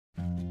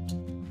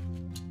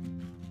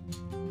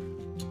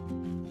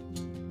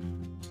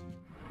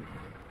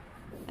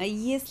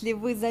Если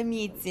вы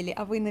заметили,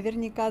 а вы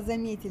наверняка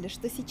заметили,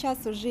 что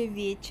сейчас уже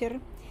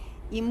вечер,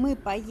 и мы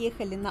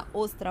поехали на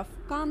остров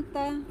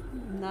Канта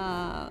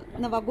на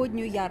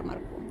новогоднюю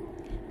ярмарку.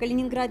 В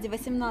Калининграде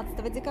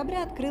 18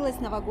 декабря открылась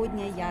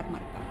новогодняя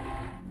ярмарка.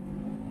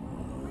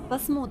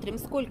 Посмотрим,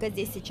 сколько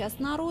здесь сейчас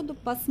народу,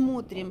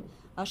 посмотрим,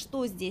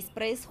 что здесь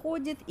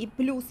происходит. И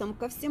плюсом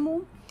ко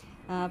всему,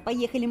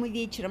 поехали мы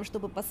вечером,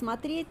 чтобы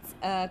посмотреть,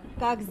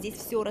 как здесь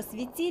все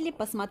рассветили,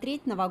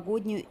 посмотреть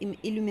новогоднюю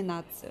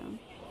иллюминацию.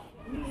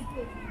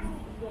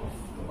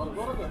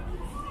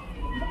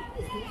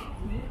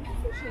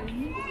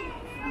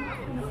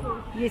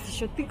 Есть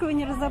еще тыквы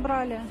не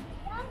разобрали.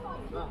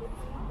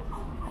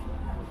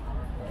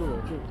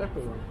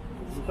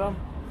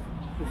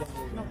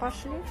 Ну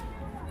пошли.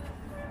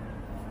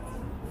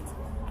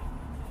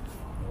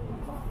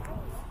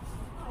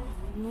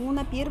 Ну,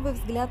 на первый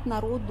взгляд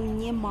народу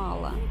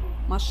немало.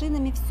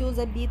 Машинами все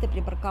забито,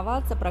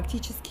 припарковаться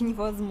практически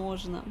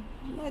невозможно.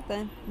 Но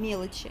это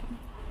мелочи.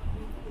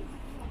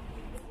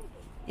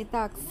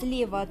 Итак,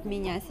 слева от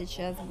меня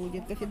сейчас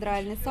будет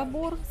кафедральный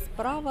собор,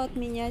 справа от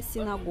меня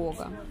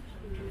синагога.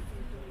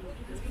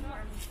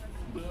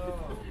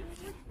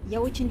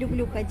 Я очень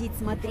люблю ходить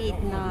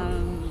смотреть на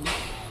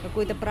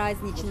какой-то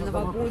праздничный,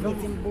 новогодний,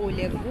 тем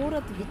более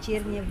город в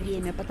вечернее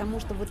время, потому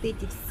что вот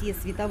эти все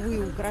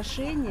световые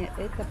украшения,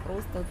 это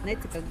просто,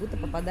 знаете, как будто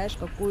попадаешь в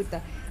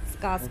какую-то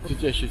сказку. Вот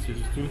светящиеся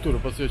скульптуры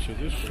подсвечивают,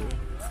 видишь?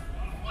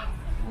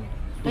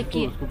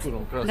 Такие?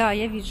 Да,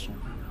 я вижу.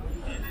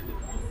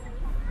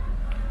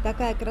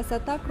 Такая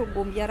красота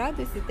кругом, я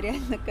радуюсь, это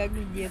реально как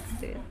в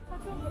детстве.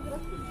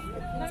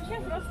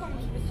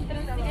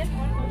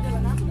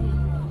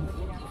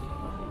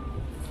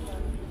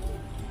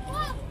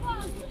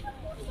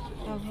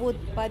 Вот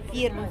по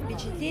первым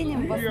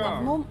впечатлениям, в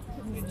основном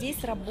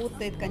здесь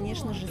работает,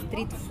 конечно же,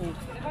 стритфуд.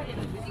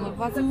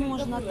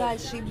 Возможно,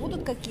 дальше и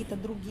будут какие-то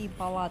другие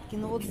палатки,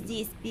 но вот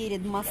здесь,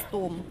 перед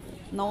мостом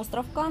на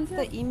остров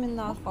Канта,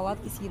 именно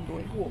палатки с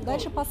едой.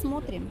 Дальше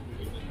посмотрим.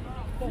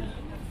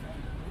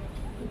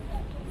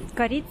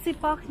 Корицей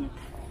пахнет.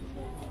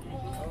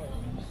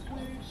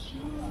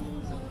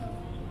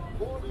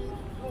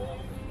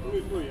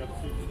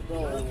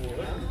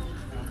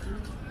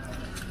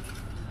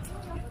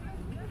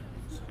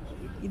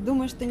 И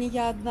думаю, что не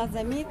я одна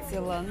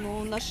заметила,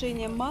 но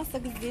ношение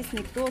масок здесь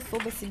никто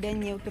особо себя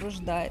не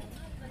утруждает.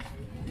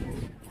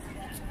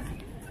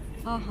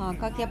 Ага,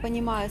 как я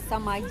понимаю,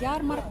 сама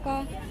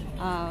ярмарка,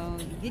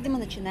 видимо,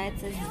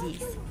 начинается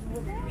здесь.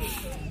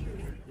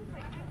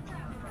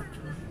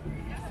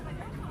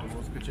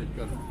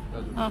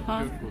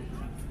 Ага.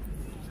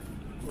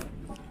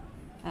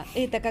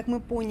 Это, как мы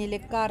поняли,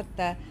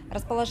 карта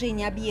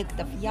расположения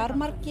объектов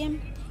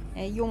ярмарки.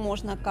 Ее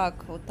можно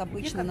как вот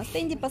обычно на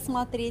стенде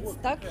посмотреть,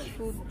 так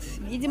вот,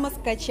 видимо,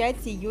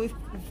 скачать ее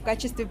в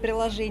качестве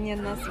приложения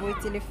на свой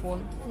телефон.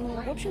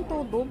 Ну, в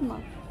общем-то,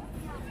 удобно.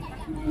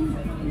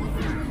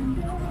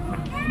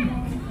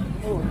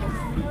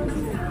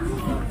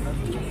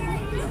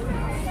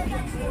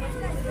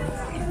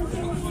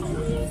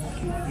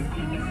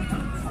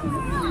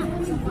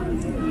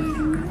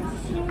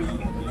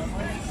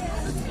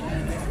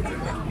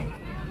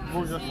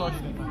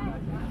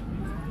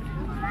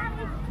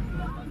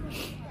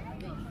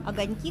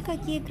 Огоньки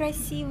какие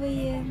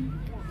красивые.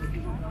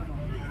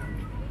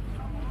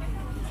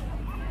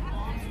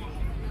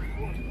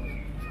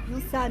 Ну,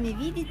 сами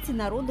видите,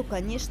 народу,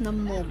 конечно,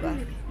 много.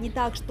 Не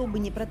так, чтобы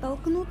не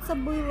протолкнуться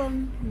было,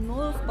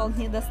 но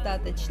вполне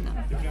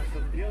достаточно.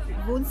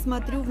 Вон,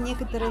 смотрю, в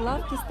некоторые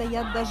лавки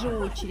стоят даже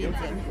очереди.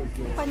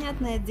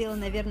 Понятное дело,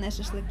 наверное,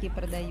 шашлыки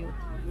продают.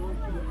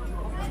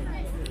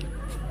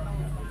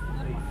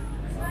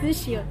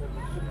 Слышь,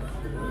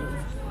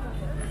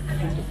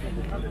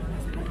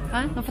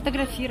 ну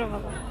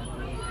фотографировала.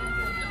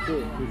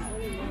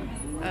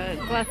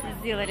 Классно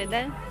сделали,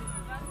 да?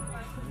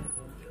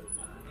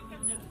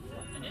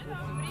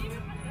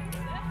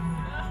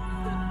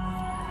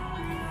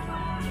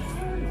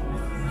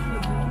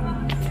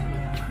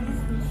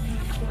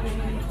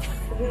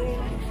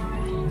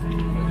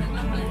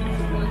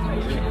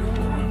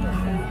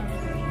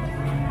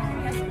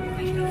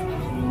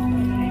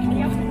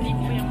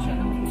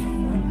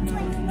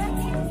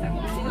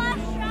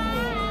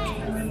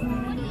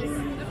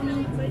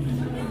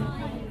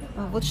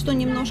 Вот что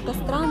немножко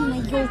странно,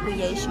 елку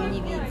я еще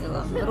не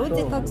видела.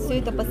 Вроде как все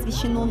это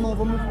посвящено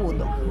Новому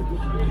году.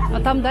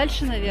 А там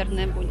дальше,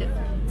 наверное, будет.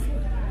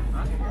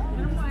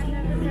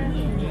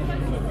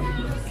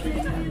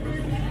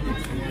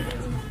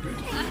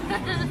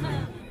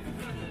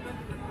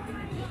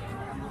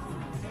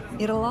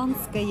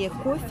 Ирландское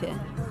кофе.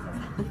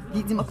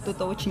 Видимо,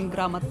 кто-то очень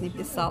грамотный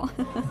писал.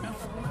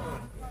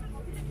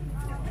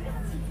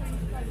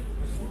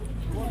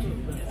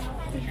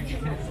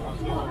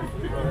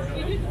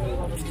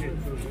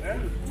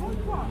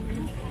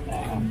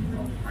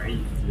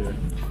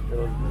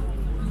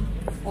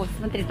 О,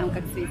 смотри, там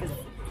как светится.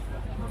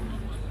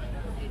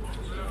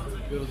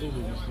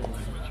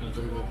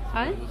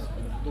 А?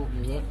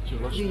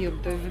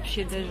 Ёпта,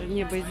 вообще даже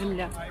небо и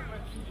земля.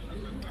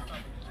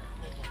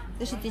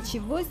 Слушайте,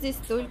 чего здесь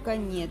только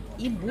нет.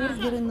 И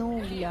бургеры на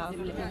углях.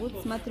 И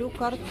вот смотрю,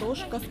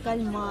 картошка с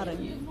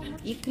кальмарами.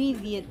 И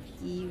креветки.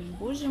 И,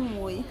 боже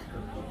мой.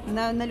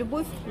 На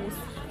любой вкус.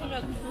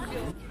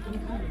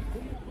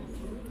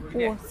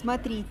 О,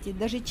 смотрите,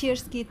 даже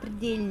чешские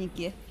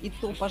трудельники. И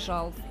то,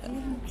 пожалуйста.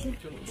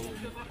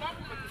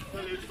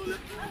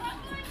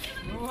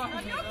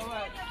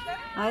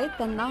 А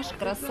это наш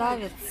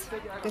красавец,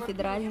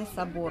 кафедральный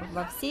собор,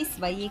 во всей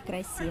своей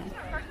красе.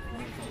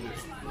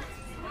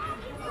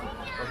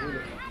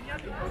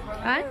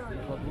 А?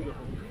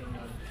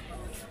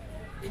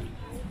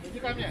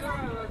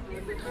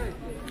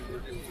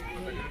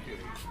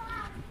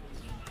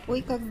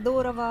 Ой, как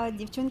здорово!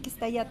 Девчонки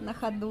стоят на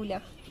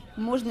ходулях.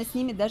 Можно с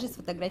ними даже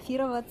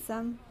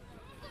сфотографироваться.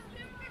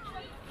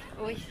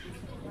 Ой.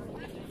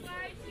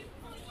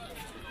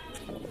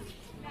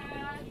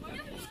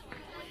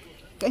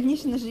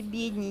 Конечно же,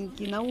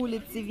 бедненькие. На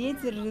улице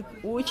ветер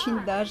очень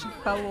даже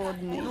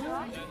холодный.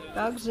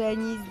 Как же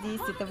они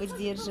здесь это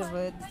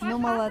выдерживают? Ну,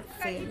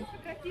 молодцы.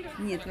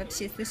 Нет,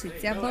 вообще,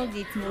 слушайте,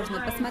 обалдеть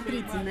можно.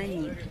 Посмотрите на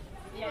них.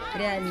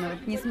 Реально,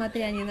 вот,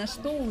 несмотря ни на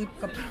что,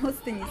 улыбка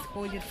просто не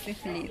сходит с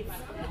их лиц.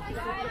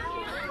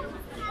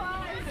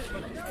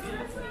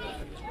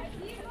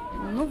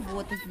 Ну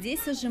вот,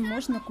 здесь уже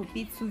можно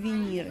купить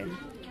сувениры.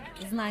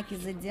 Знаки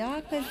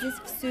зодиака, здесь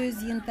все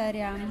из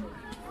янтаря.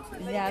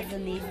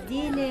 Вязаные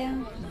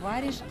изделия,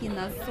 варежки,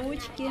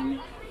 носочки.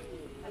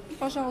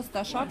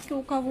 Пожалуйста, шапки,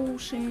 у кого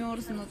уши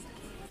мерзнут.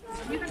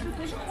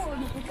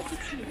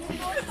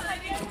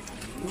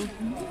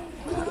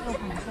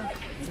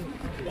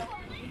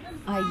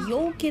 А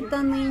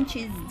елки-то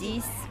нынче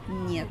здесь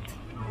нет.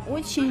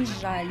 Очень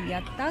жаль,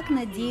 я так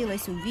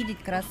надеялась увидеть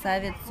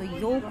красавицу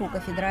елку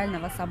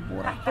кафедрального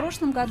собора. В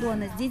прошлом году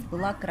она здесь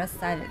была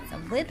красавица,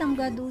 в этом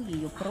году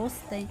ее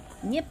просто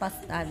не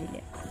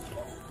поставили.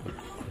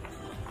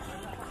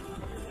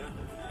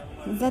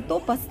 Зато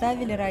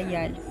поставили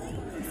рояль.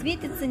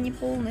 Светится не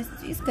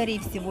полностью и, скорее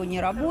всего, не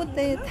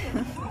работает.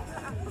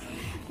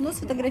 Но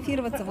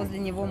сфотографироваться возле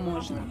него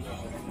можно.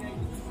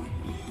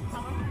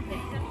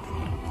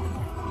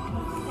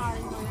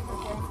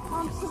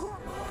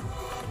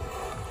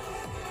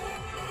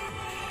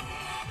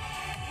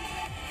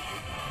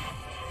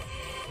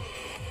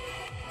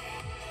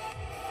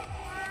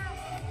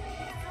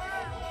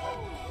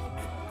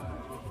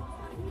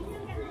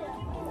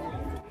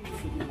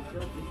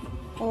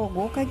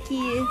 Ого,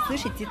 какие!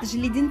 Слышите, это же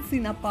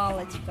леденцы на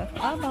палочках.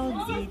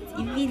 Обалдеть!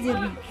 И в виде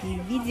рыбки, и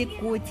в виде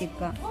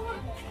котика.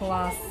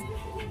 Класс!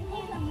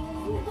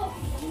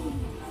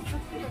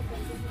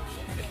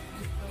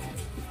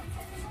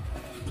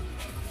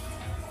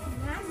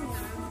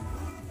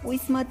 Ой,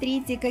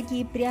 смотрите,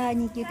 какие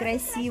пряники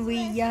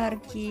красивые,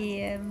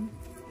 яркие.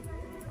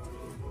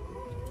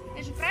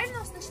 Я же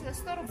правильно услышала?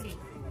 100 рублей?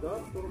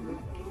 Да, 100 рублей.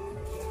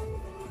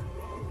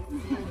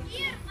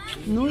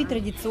 Ну и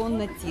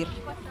традиционно тир.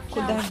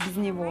 Куда ж без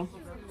него?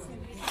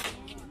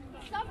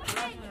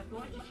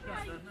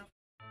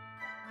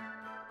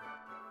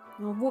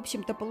 Ну, в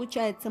общем-то,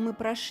 получается, мы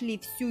прошли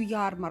всю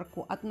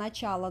ярмарку от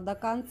начала до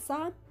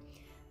конца.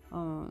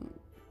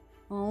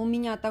 У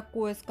меня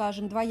такое,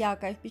 скажем,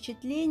 двоякое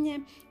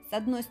впечатление. С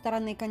одной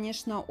стороны,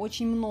 конечно,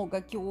 очень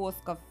много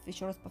киосков,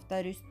 еще раз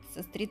повторюсь,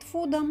 со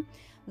стритфудом.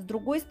 С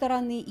другой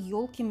стороны,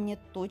 елки мне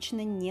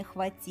точно не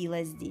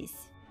хватило здесь.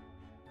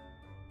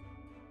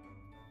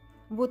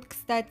 Вот,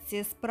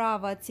 кстати,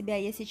 справа от себя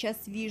я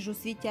сейчас вижу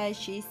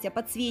светящиеся,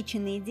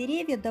 подсвеченные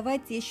деревья.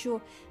 Давайте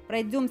еще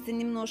пройдемся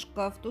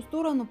немножко в ту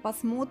сторону,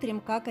 посмотрим,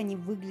 как они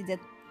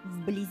выглядят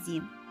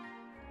вблизи.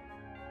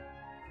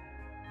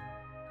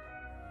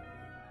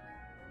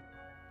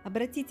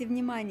 Обратите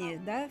внимание,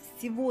 да,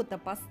 всего-то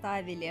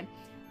поставили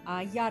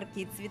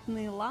яркие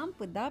цветные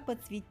лампы, да,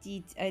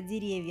 подсветить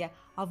деревья,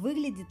 а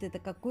выглядит это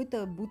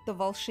какой-то будто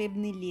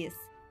волшебный лес.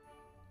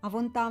 А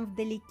вон там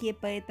вдалеке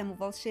по этому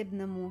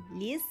волшебному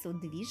лесу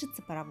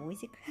движется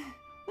паровозик.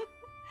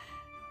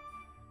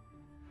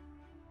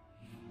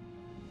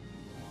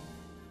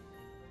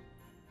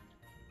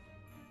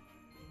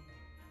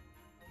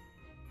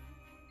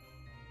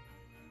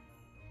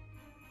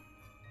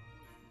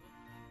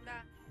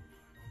 Да.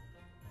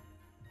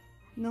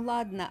 Ну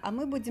ладно, а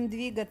мы будем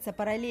двигаться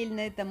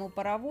параллельно этому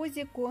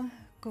паровозику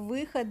к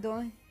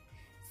выходу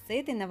с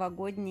этой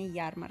новогодней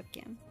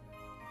ярмарки.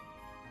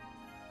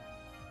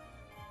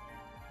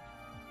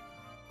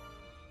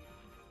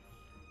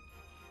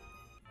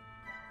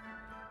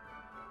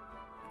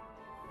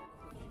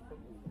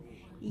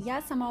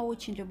 Я сама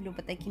очень люблю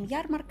по таким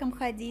ярмаркам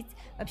ходить.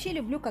 Вообще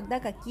люблю, когда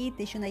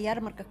какие-то еще на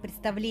ярмарках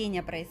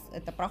представления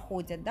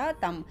проходят, да,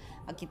 там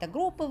какие-то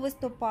группы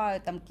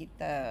выступают, там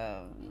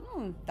какие-то,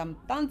 ну, там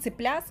танцы,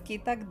 пляски и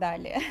так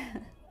далее.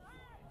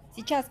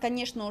 Сейчас,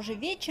 конечно, уже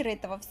вечер,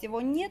 этого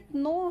всего нет,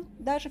 но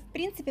даже, в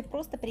принципе,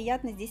 просто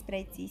приятно здесь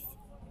пройтись.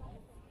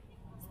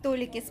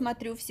 Столики,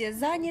 смотрю, все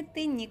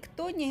заняты,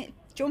 никто ни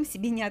в чем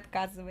себе не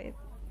отказывает.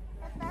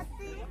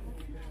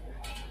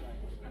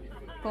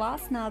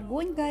 Классно,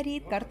 огонь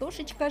горит,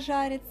 картошечка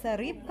жарится,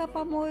 рыбка,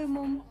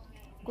 по-моему,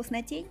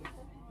 вкуснотей.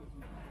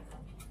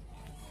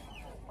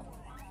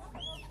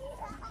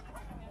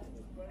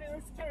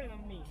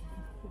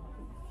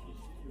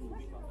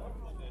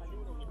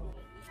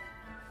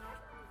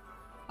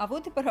 А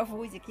вот и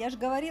паровозик. Я же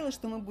говорила,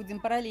 что мы будем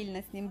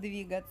параллельно с ним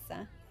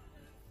двигаться.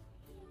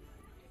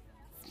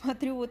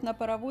 Смотрю вот на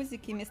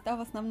паровозике, места в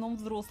основном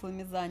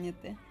взрослыми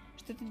заняты.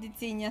 Что-то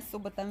детей не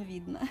особо там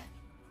видно.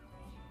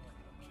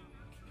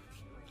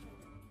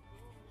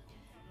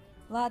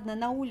 Ладно,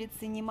 на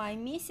улице не май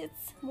месяц.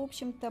 В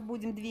общем-то,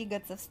 будем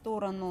двигаться в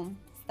сторону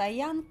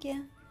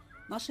стоянки.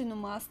 Машину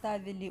мы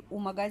оставили у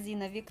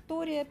магазина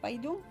Виктория.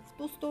 Пойдем в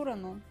ту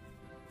сторону.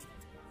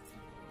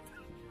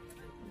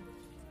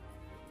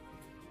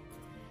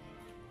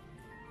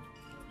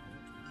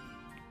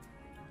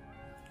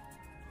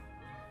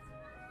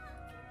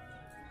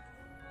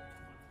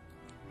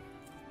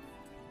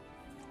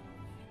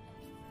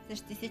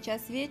 Слушайте,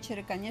 сейчас вечер,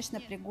 и, конечно,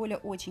 Приголя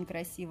очень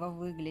красиво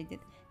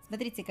выглядит.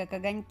 Смотрите, как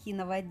огоньки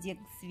на воде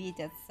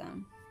светятся.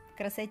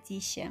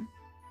 Красотища.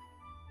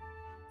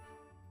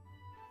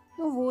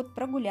 Ну вот,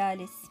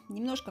 прогулялись.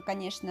 Немножко,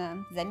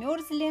 конечно,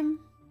 замерзли,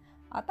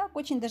 а так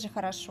очень даже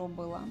хорошо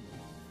было.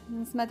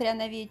 Несмотря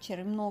на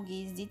вечер,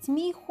 многие с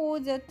детьми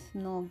ходят,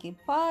 многие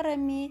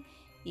парами,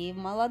 и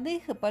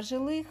молодых, и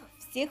пожилых,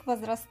 всех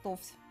возрастов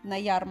на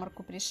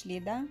ярмарку пришли,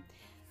 да?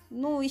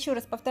 Ну, еще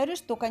раз повторю,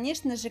 что,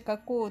 конечно же,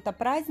 какого-то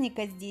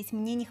праздника здесь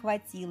мне не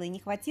хватило. И не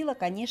хватило,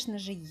 конечно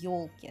же,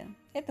 елки.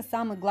 Это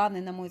самый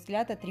главный, на мой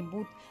взгляд,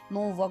 атрибут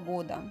Нового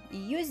года.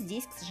 Ее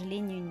здесь, к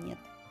сожалению, нет.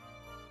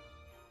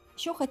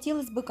 Еще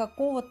хотелось бы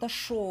какого-то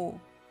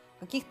шоу.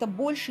 Каких-то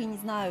больше, не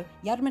знаю,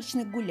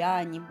 ярмарочных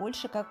гуляний,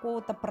 больше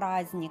какого-то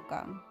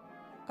праздника.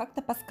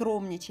 Как-то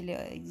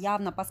поскромничали,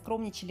 явно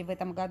поскромничали в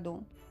этом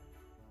году.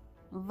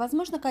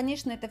 Возможно,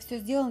 конечно, это все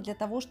сделано для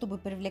того, чтобы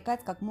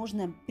привлекать как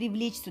можно,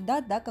 привлечь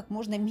сюда, да, как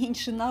можно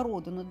меньше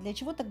народу. Но для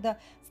чего тогда,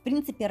 в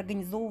принципе,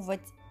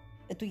 организовывать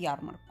эту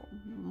ярмарку?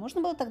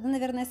 Можно было тогда,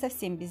 наверное,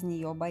 совсем без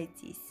нее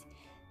обойтись.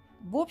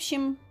 В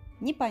общем,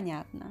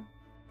 непонятно.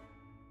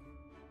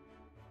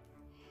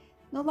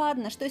 Ну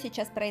ладно, что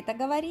сейчас про это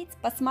говорить?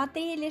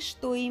 Посмотрели,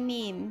 что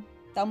имеем,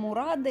 тому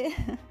рады.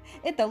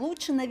 Это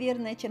лучше,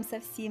 наверное, чем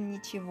совсем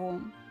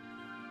ничего.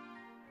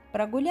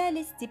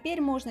 Прогулялись,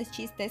 теперь можно с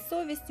чистой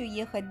совестью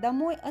ехать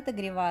домой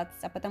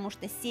отогреваться, потому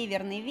что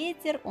северный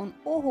ветер, он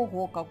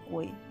ого-го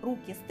какой.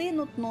 Руки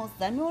стынут, нос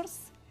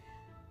замерз.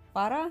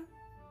 Пора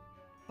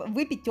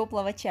выпить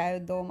теплого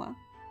чаю дома.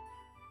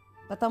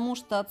 Потому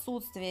что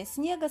отсутствие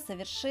снега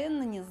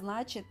совершенно не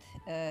значит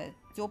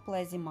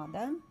теплая зима,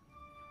 да?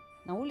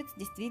 На улице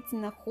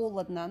действительно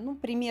холодно. Ну,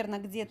 примерно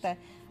где-то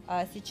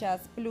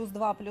сейчас плюс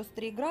 2, плюс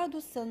 3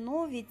 градуса,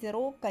 но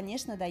ветерок,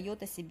 конечно,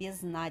 дает о себе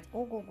знать.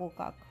 Ого-го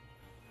как.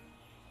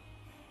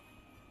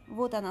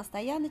 Вот она,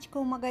 стояночка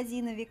у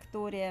магазина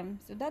Виктория.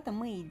 Сюда-то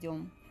мы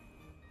идем.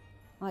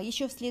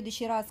 Еще в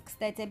следующий раз,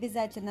 кстати,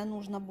 обязательно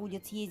нужно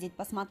будет съездить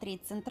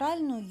посмотреть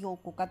центральную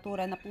елку,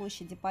 которая на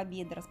площади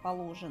Победы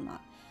расположена.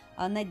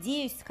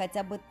 Надеюсь,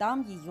 хотя бы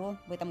там ее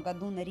в этом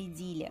году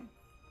нарядили.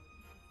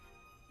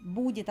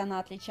 Будет она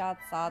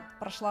отличаться от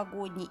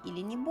прошлогодней или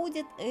не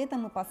будет, это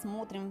мы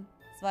посмотрим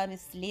с вами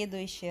в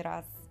следующий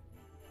раз.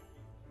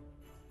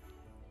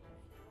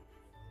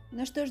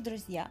 Ну что ж,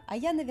 друзья, а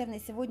я, наверное,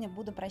 сегодня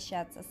буду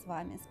прощаться с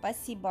вами.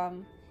 Спасибо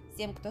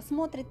всем, кто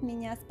смотрит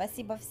меня,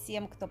 спасибо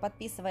всем, кто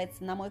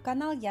подписывается на мой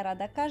канал. Я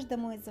рада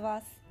каждому из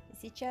вас. И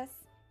сейчас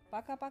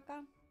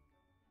пока-пока.